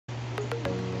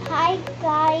Hi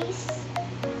guys,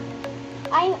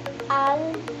 I'm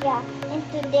Alia and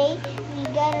today we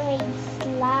gonna make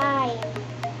slime.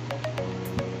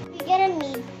 We gonna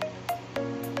need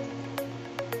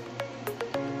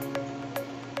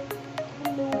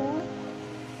glue,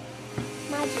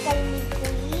 magical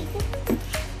liquid,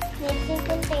 mixing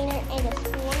container and a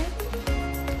spoon,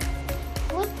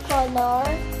 food color,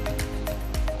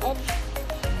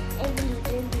 and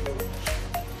glitter glue.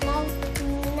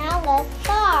 Now let's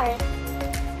start.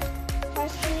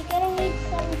 First, we're gonna need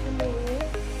some glue.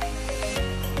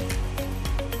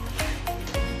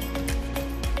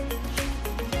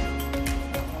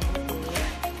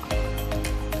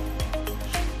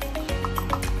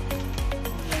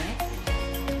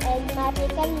 And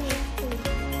magical liquid.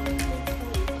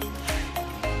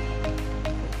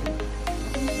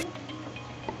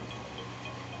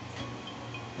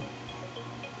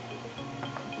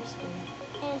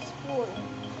 And spoon.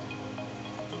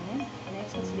 Okay.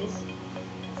 Next, what's this?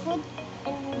 Food,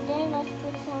 and then let's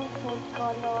put some food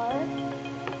color.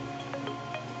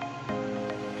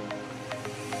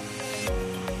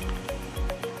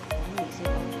 Mix it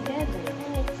all together. And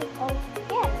mix it all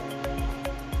together.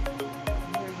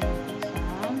 We're gonna put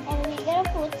some. And we're gonna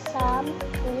put some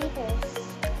glitters.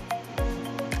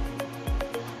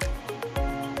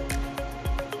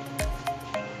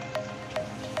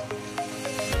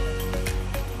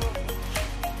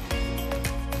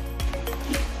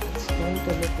 It's going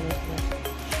to look like that.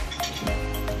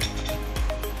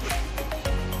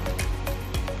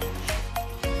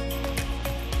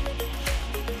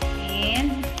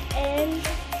 And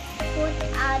put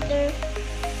other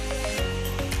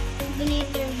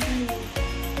glitter glue.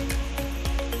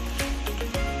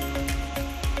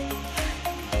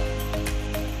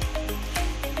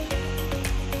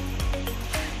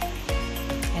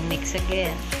 And mix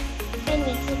again. And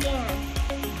mix again.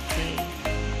 Okay.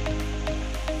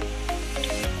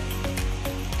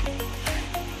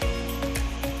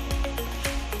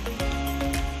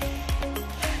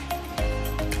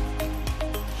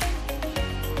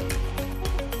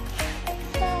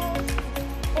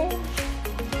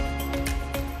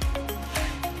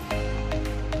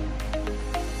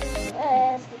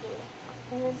 Sticky.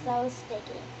 This is so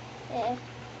sticky.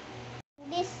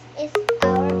 This is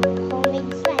our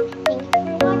homemade slime.